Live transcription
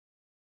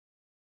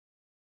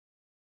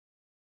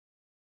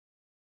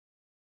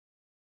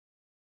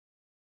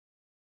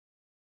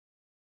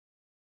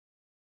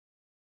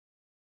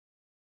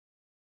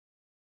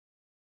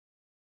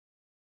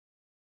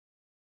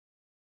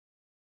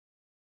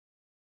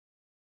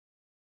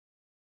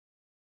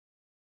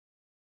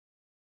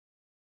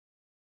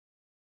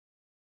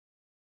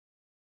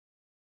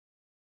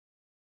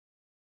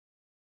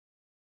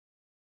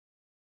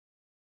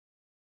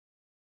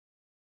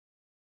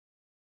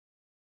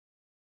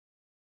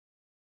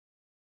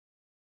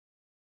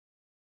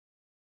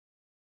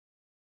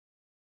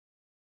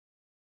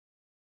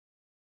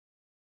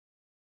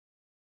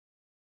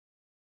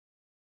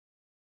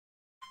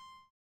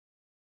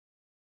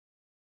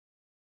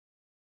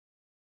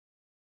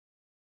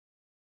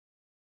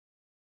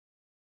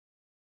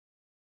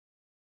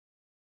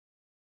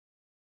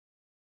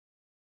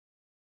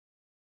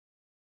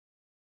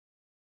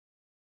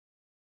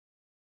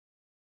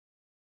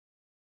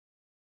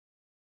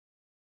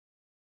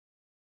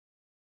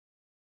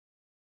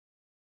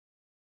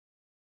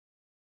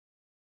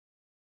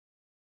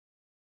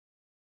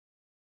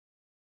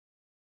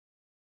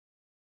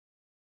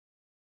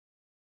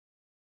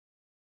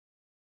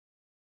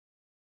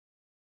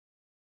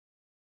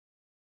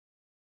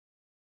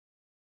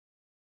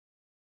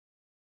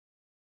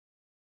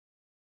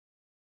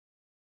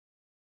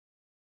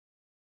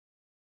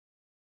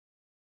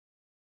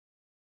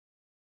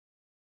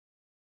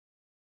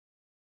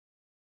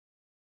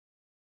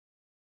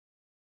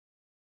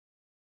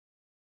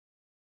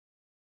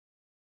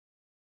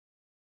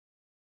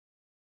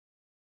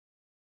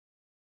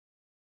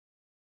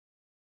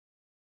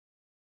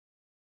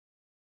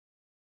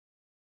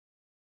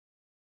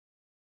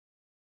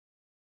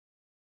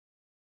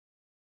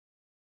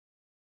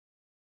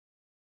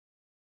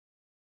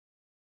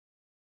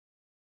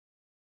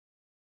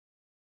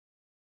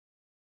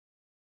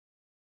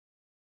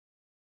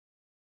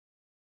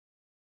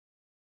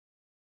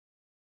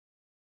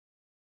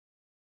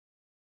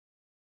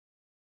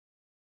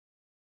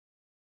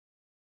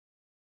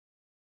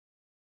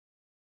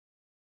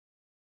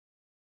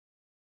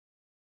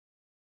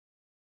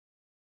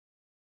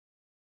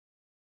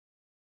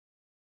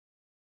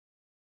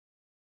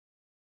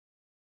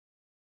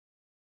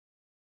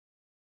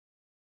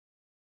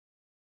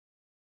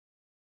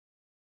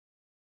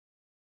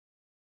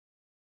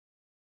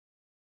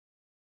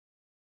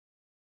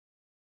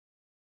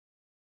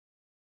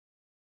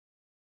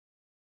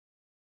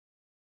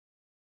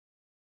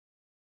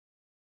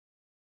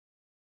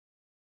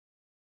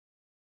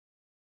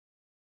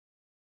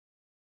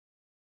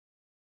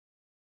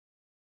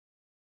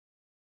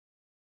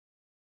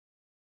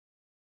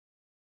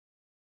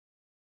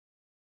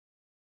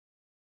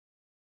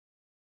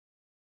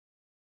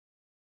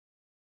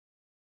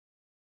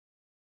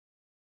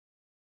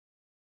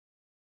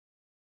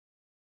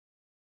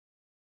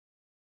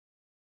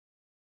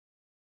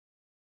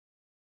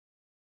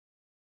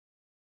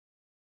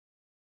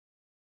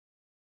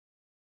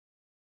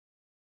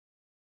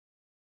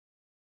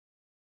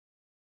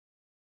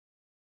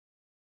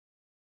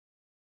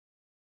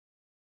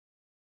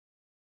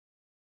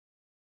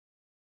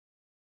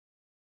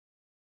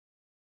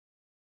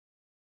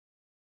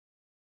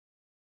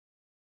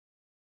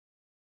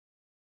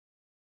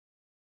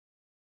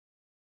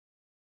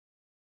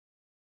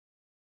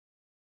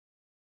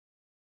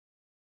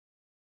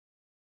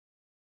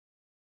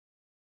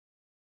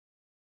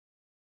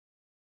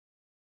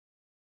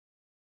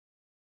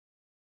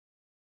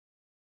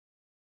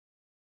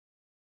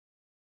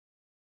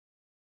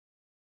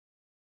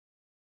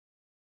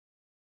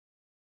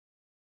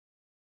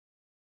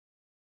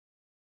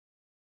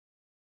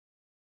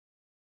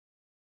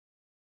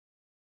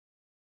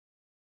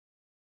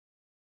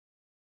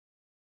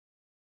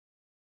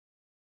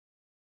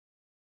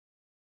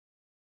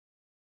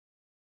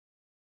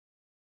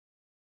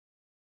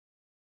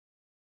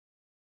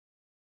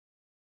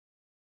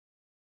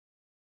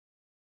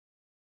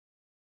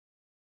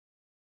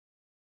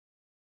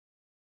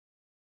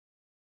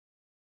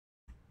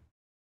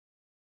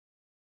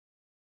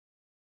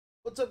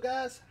What's up,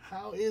 guys?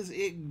 How is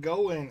it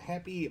going?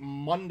 Happy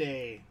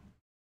Monday.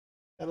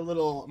 Got a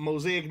little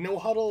Mosaic No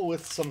Huddle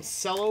with some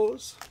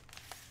cellos.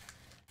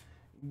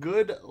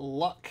 Good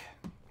luck.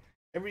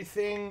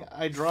 Everything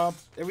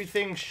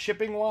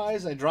shipping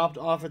wise, I dropped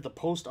off at the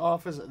post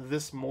office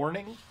this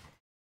morning.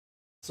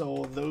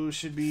 So those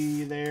should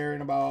be there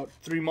in about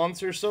 3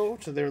 months or so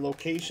to their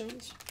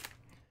locations.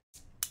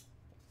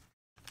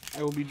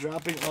 I will be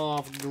dropping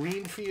off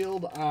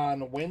Greenfield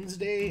on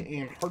Wednesday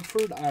and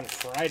Hartford on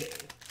Friday.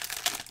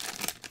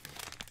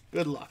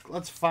 Good luck.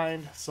 Let's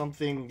find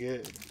something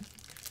good.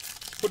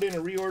 Put in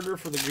a reorder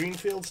for the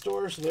Greenfield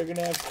store, so they're going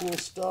to have cool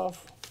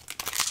stuff.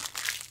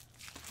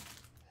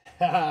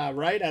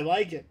 Right? I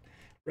like it.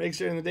 Breaks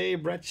during the day.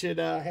 Brett should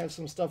have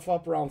some stuff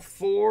up around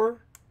 4.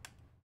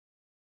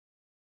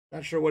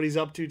 Not sure what he's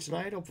up to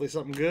tonight. Hopefully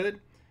something good.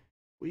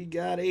 We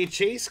got a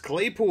Chase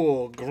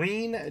Claypool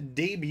green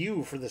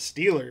debut for the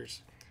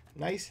Steelers.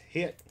 Nice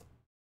hit.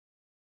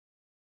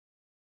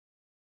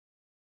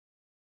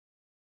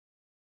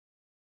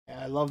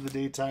 I love the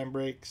daytime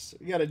breaks.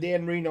 We got a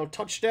Dan Marino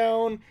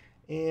touchdown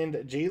and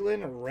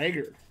Jalen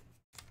Rager.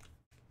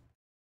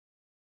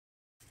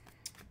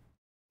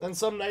 Then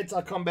some nights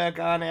I'll come back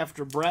on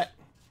after Brett,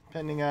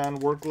 depending on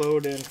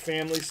workload and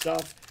family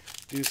stuff.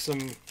 Do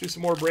some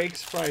more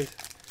breaks, probably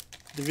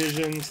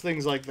divisions,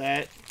 things like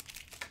that.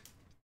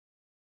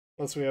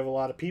 Unless we have a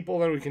lot of people,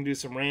 then we can do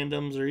some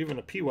randoms or even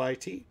a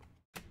PYT.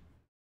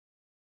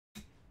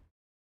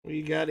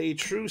 We got a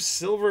true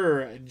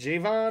silver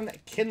Javon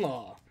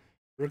Kinlaw,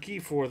 rookie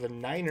for the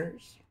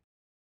Niners.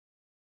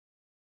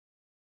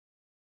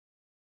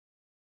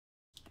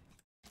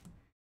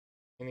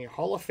 And a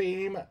Hall of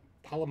Fame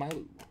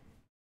Palomalu.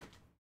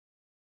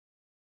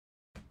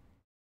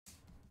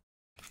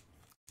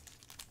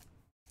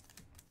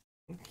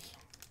 Oops.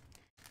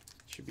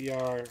 Should be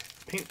our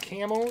pink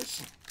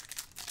camos.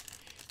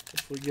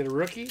 If we get a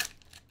rookie.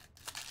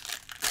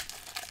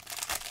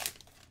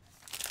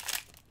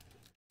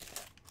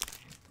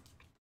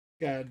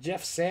 Got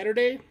Jeff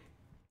Saturday,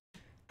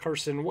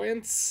 Carson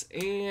Wentz,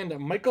 and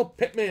Michael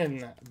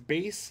Pittman,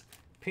 base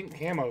pink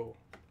camo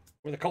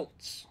for the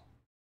Colts.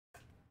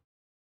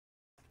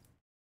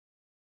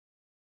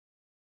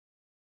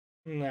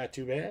 Not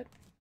too bad.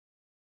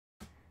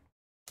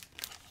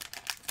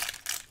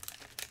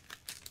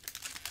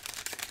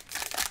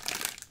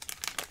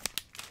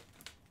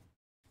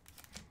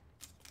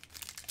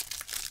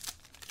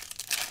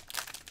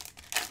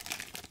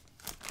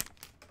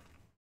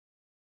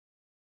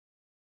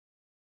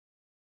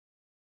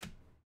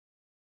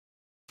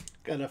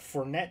 Got a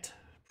Fournette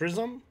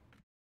Prism.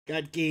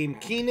 Got Game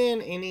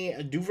Keenan, any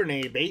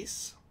Duvernay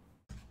base.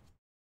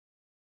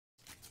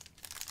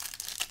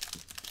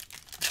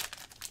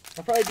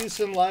 I'll probably do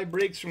some live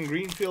breaks from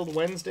Greenfield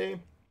Wednesday.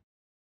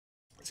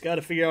 It's got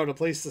to figure out a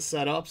place to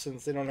set up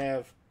since they don't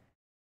have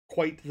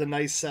quite the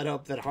nice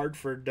setup that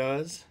Hartford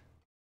does.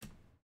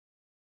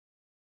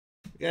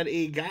 Got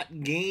a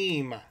Got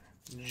Game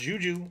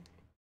Juju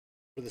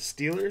for the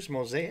Steelers,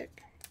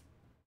 Mosaic.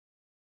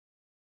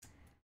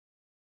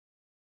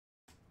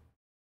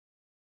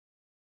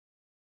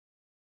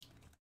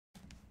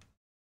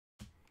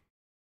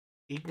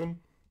 Ekman.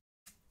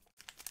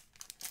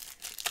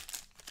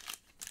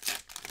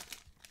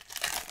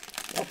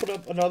 I'll put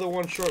up another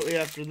one shortly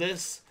after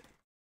this.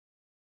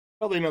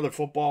 Probably another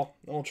football.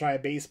 Then we'll try a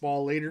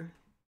baseball later.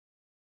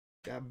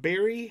 Got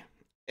Barry,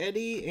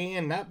 Eddie,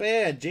 and not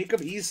bad,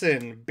 Jacob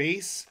Eason,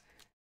 base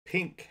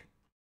pink.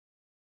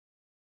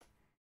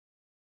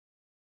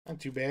 Not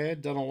too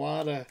bad. Done a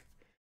lot of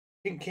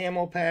pink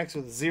camo packs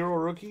with 0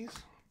 rookies.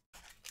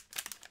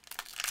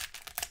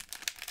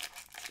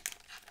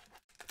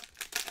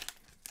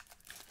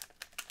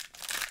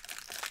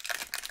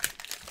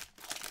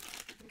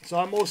 So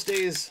on most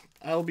days,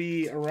 I'll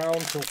be around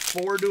till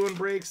 4 doing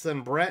breaks,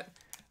 then Brett.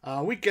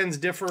 Weekends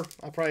differ.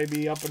 I'll probably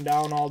be up and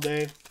down all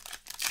day.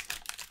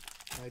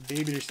 My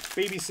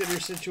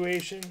babysitter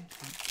situation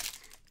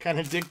kind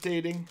of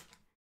dictating.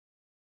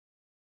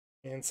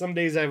 And some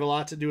days I have a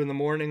lot to do in the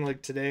morning,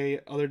 like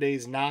today. Other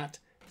days not.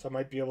 So I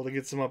might be able to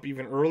get some up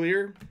even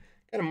earlier.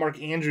 Got a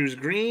Mark Andrews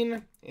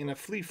green and a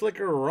Flea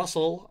Flicker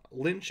Russell,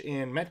 Lynch,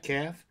 and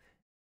Metcalf.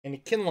 And a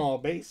Kinlaw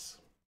base.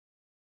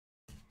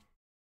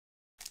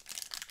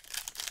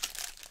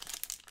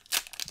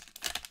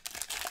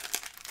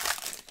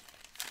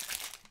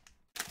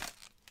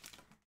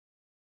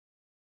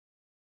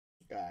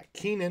 Got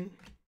Keenan.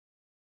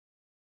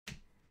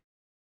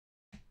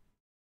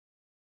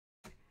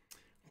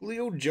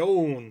 Julio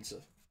Jones.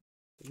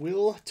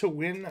 Will to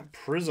win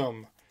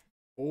Prism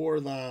for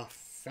the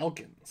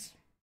Falcons.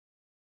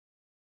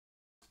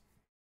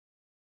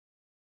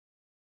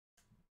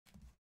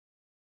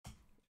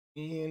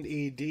 And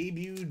a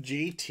debut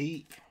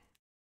JT.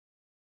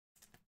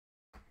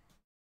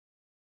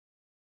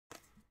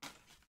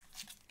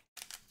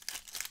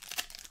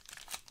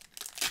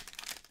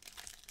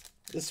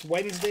 This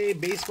Wednesday,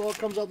 baseball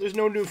comes out. There's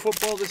no new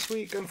football this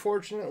week,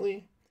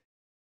 unfortunately.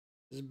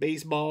 This is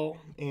baseball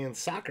and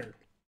soccer.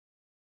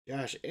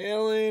 Josh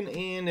Allen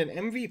and an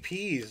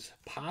MVPs.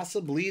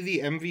 Possibly the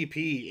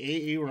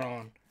MVP.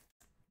 Aaron.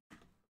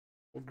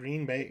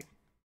 Green Bay.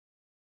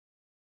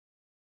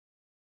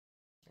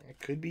 It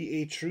could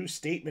be a true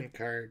statement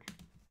card.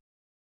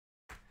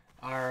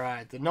 All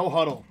right, the No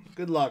Huddle.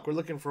 Good luck. We're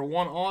looking for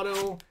one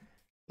auto.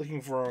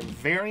 Looking for a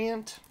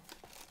variant.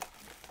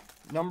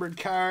 Numbered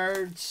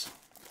cards.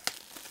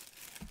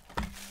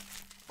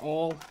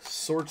 All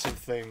sorts of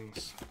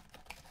things.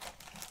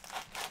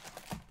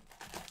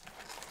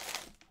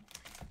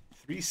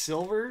 3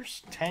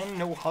 silvers, 10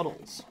 No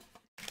Huddles,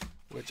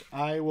 which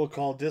I will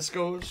call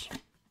discos.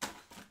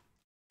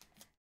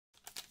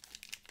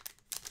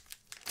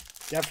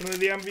 Definitely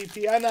the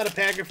MVP. I'm not a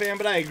Packer fan,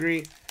 but I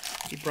agree.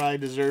 He probably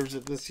deserves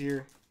it this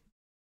year.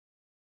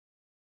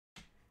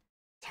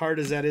 As hard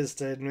as that is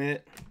to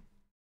admit.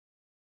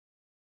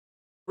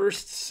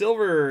 First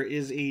silver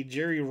is a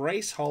Jerry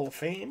Rice Hall of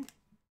Fame.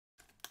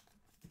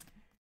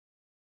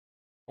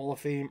 Hall of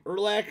Fame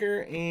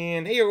Urlacher.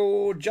 And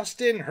hey-o,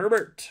 Justin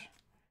Herbert.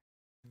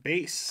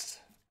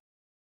 Base.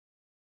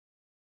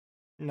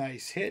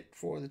 Nice hit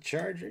for the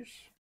Chargers.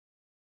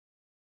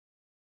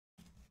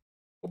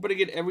 Hoping to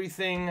get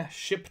everything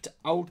shipped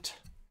out.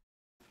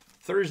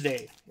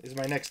 Thursday is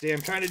my next day.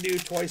 I'm trying to do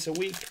twice a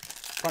week.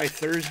 Probably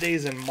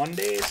Thursdays and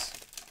Mondays.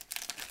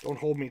 Don't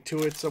hold me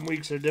to it. Some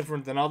weeks are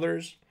different than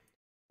others.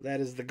 That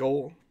is the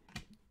goal.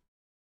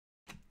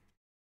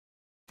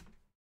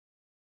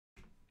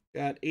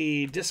 Got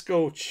a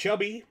Disco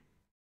Chubby.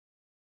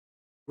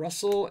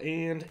 Russell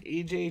and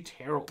AJ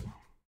Terrell.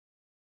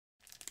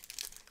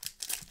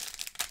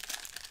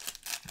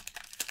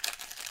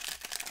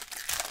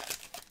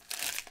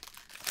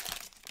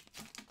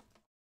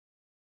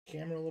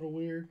 Camera a little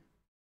weird.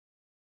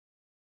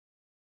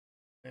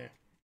 Yeah.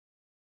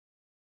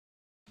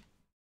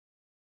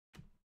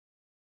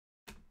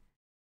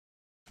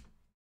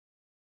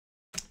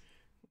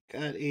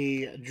 Got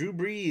a Drew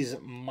Brees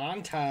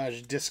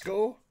montage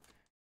disco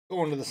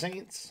going to the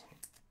Saints.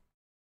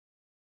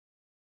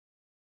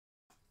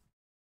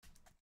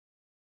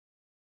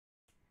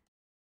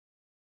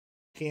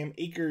 Cam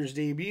Akers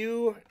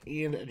debut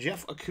and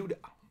Jeff Okuda.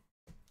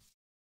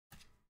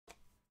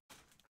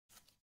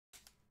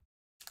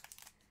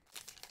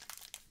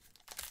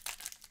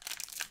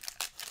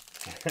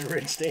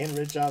 Rich staying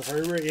rich off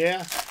Herbert,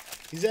 yeah.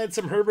 He's had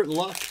some Herbert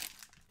luck.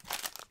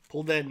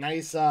 Pulled that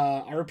nice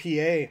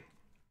RPA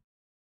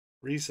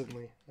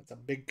recently. That's a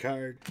big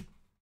card.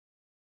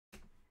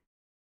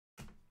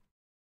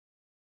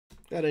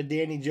 Got a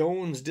Danny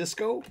Jones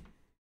disco.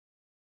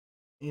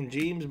 And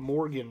James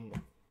Morgan.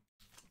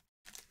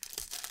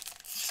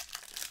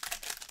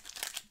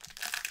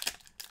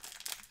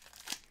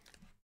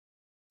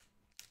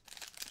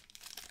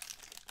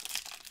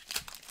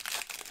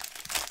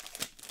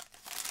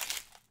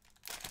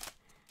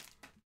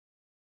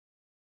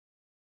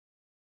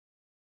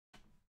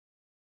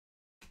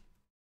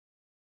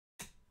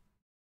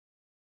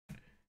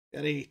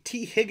 Got a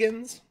T.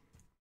 Higgins.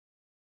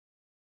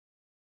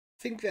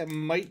 I think that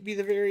might be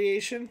the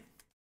variation.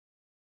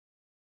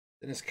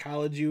 Then his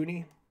college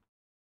uni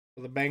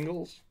for the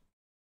Bengals.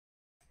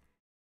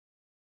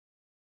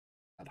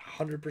 Not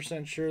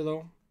 100% sure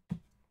though.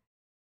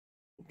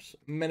 Oops.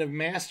 Men of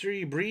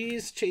Mastery,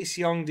 Breeze, Chase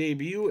Young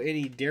debut,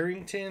 Eddie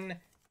Darrington,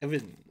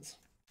 Evans.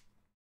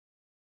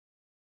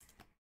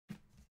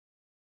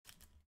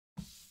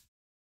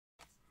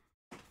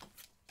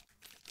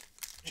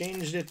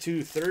 Changed it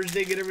to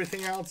Thursday, get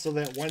everything out, so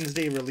that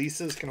Wednesday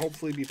releases can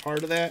hopefully be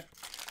part of that.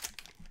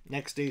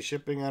 Next day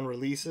shipping on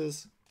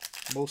releases.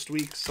 Most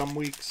weeks, some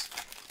weeks.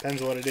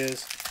 Depends what it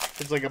is.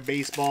 If it's like a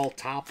baseball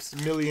tops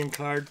million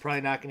card,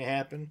 probably not going to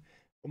happen.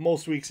 But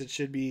most weeks it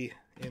should be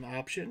an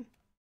option.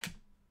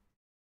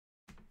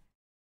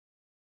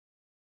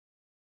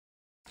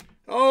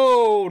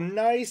 Oh,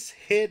 nice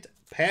hit,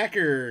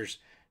 Packers.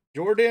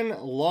 Jordan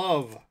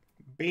Love,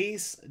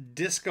 base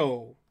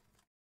disco.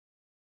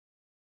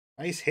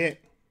 Nice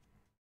hit.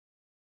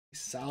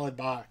 Solid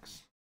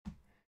box.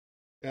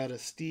 Got a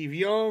Steve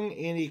Young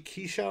and a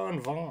Keyshawn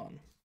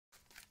Vaughn.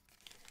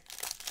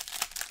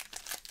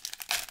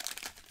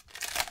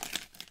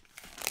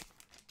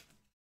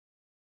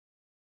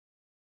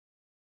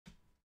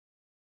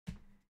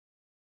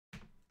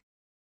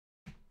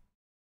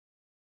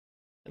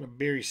 And a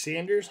Barry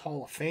Sanders,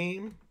 Hall of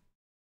Fame.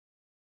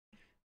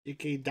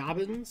 J.K.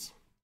 Dobbins.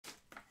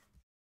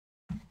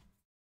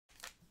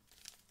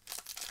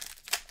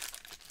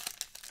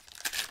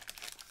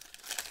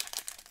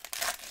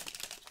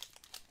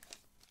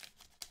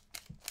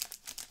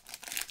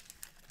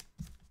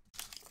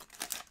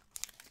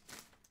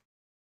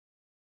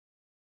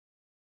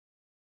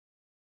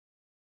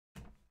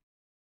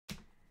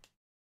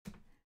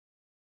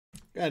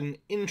 Got an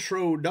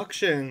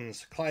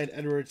introductions, Clyde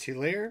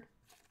Edwards-Helaire.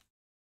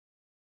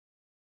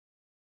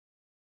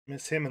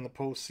 Miss him in the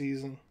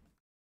postseason.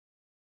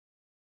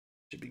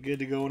 Should be good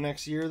to go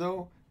next year,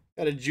 though.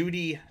 Got a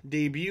Judy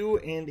debut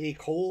and a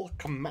Cole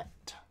Kmet.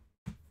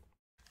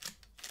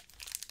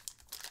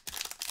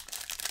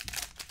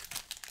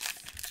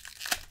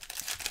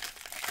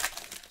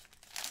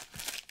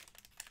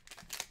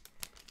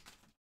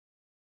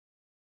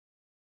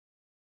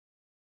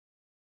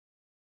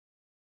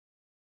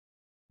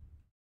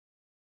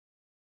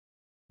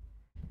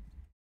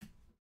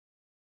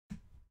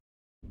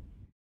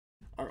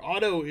 Our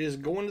auto is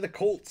going to the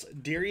Colts,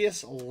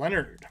 Darius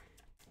Leonard.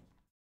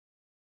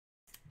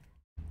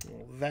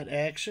 Vet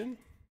action.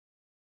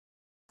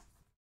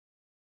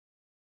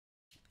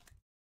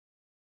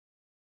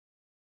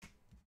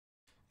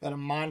 Got a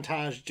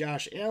montage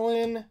Josh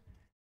Allen,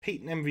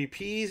 Peyton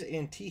MVPs,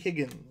 and T.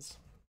 Higgins.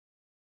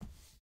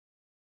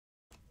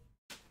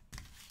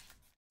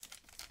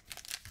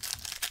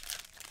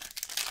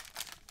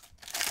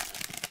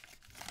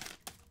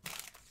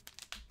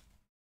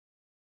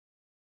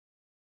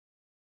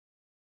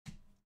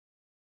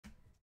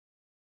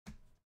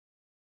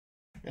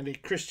 And a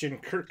Christian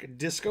Kirk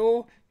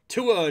Disco,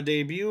 Tua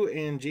debut,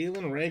 and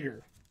Jalen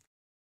Reagor.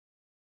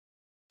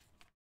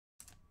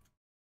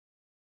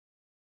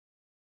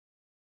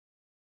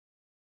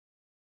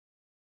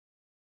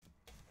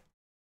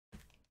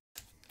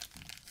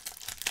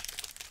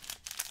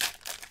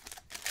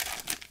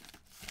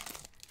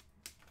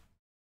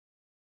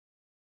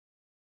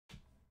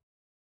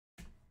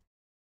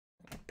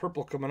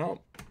 Purple coming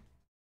up.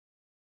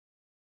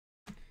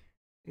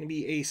 Going to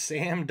be a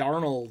Sam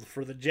Darnold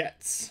for the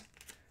Jets.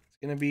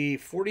 It's going to be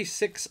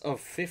 46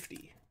 of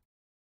 50.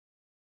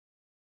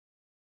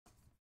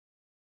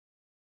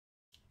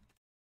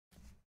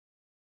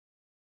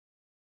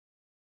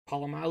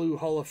 Palomalu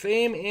Hall of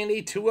Fame and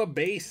a Tua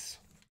base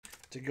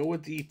to go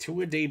with the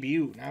Tua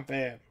debut. Not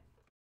bad.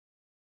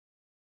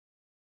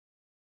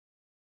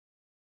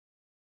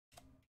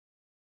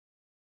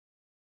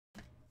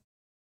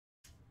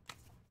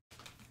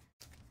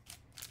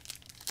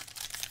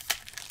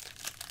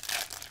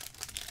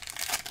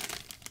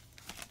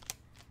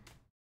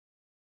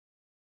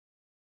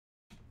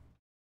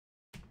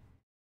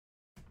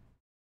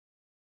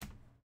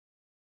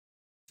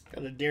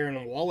 Got a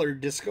Darren Waller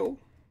Disco.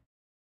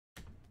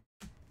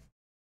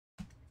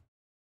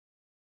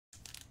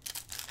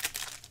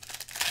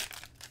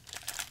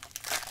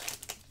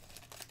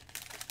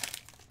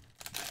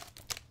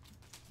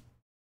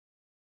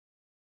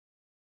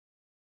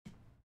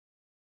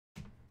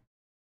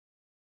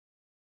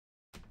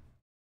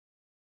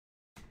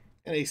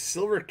 And a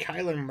silver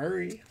Kyler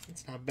Murray.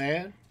 That's not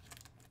bad.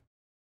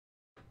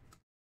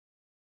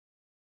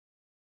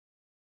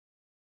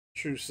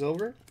 True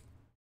silver.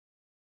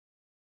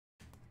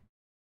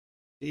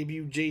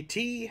 Debut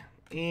JT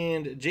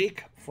and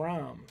Jake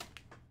Fromm.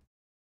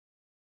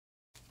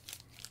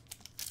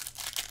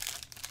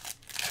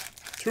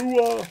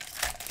 Tua.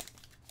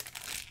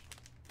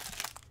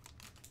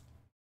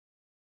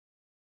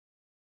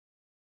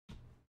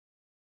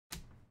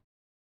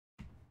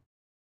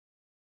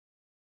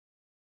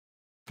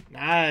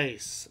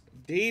 Nice.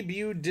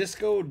 Debut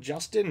disco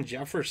Justin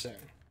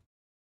Jefferson.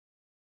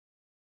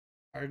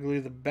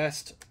 Arguably the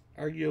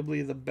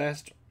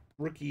best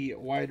rookie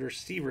wide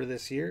receiver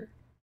this year.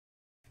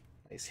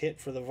 Nice hit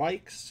for the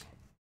Vikes.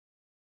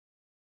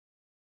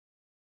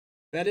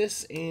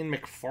 Bettis and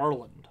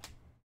McFarland.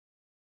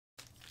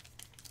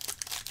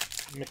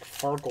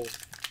 McFarkle.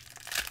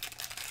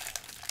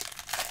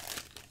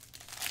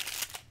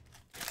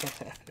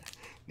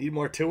 Need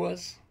more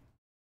Tuas?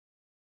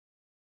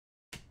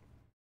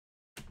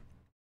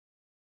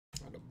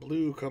 Got a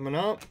blue coming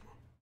up.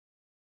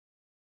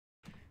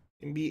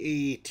 Can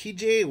be a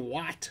TJ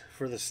Watt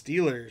for the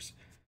Steelers.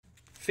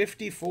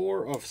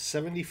 54 of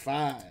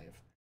 75.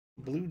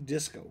 Blue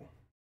disco.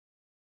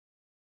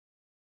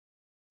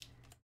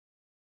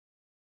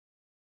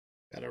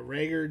 Got a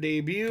Reagor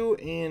debut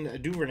and a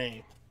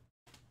Duvernay.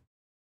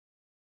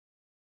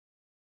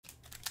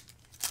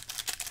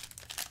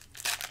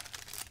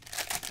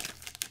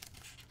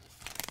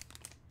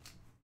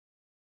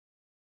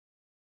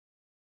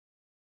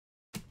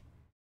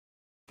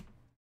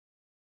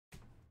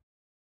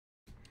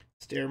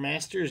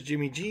 Stairmasters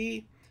Jimmy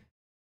G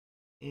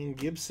and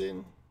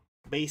Gibson.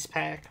 Base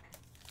pack.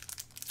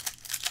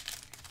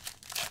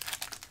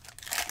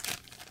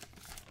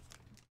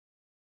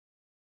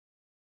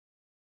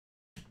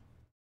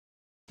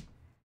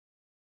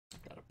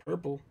 Got a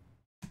purple.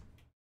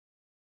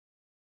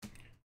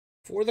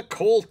 For the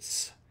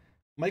Colts,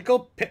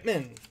 Michael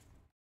Pittman.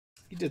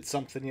 He did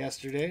something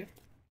yesterday.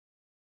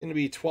 Going to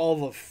be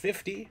 12 of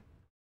 50.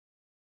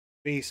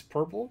 Base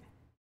purple.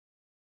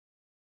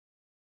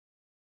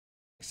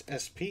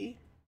 SP.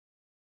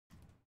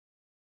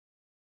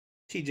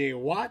 TJ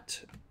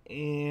Watt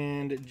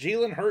and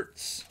Jalen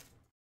Hurts.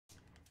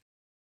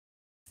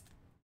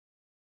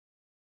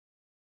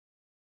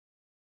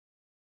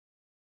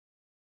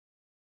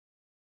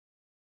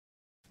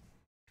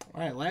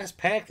 All right, last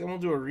pack, then we'll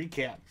do a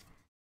recap.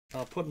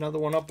 I'll put another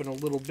one up in a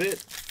little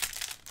bit.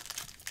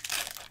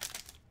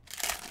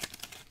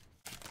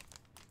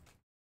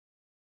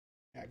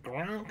 Got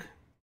Gronk.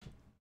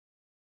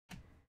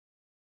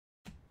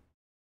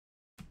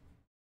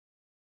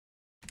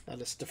 Got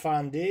a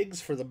Stephon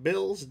Diggs for the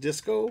Bills,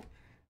 Disco.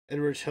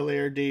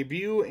 Edwards-Helaire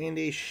debut, and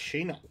a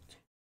Shenault.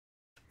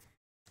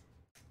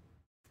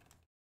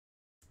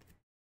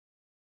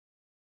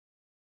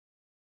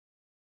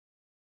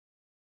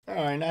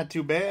 Alright, not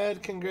too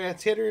bad.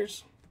 Congrats,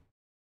 hitters.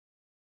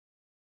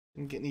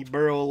 Didn't get any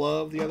Burrow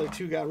love. The other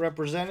two got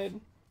represented.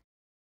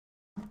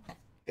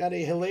 Got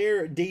a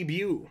Hilaire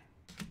debut.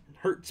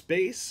 Hertz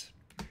base.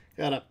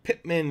 Got a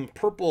Pittman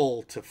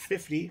purple to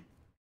 50.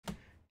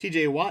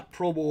 TJ Watt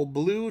Pro Bowl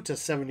blue to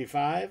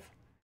 75.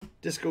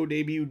 Disco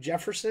debut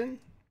Jefferson.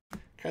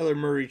 Kyler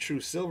Murray true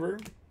silver.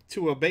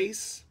 Tua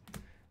base.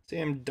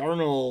 Sam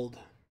Darnold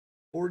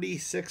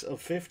 46 of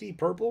 50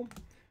 purple.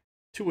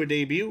 Tua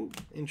debut.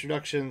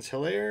 Introductions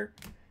Hilaire.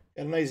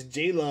 Got a nice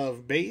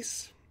J-Love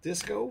base.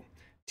 Disco.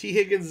 T.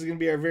 Higgins is going to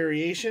be our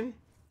variation.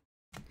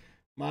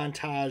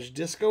 Montage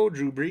Disco,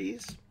 Drew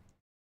Brees.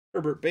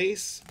 Herbert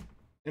base.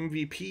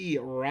 MVP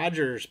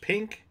Rodgers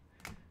pink.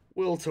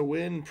 Will to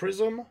win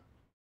Prism.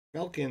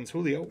 Falcons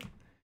Julio.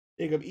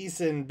 Jacob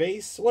Eason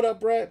base. What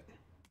up, Brett?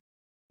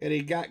 Got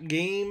a Got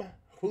Game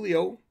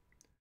Julio.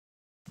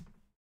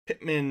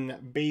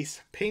 Pittman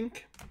base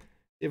pink.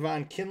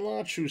 Devon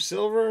Kinlaw true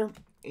silver.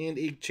 And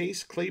a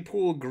Chase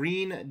Claypool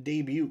green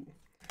debut.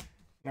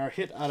 And our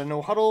hit out of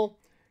No Huddle.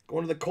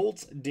 Going to the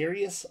Colts,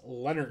 Darius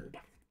Leonard.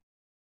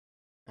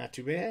 Not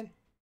too bad.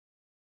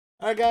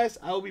 Alright, guys.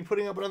 I will be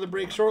putting up another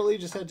break shortly.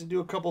 Just had to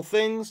do a couple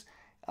things.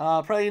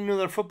 Probably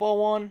another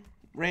football one.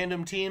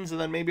 Random teams. And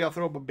then maybe I'll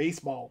throw up a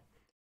baseball.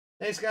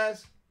 Thanks,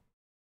 guys.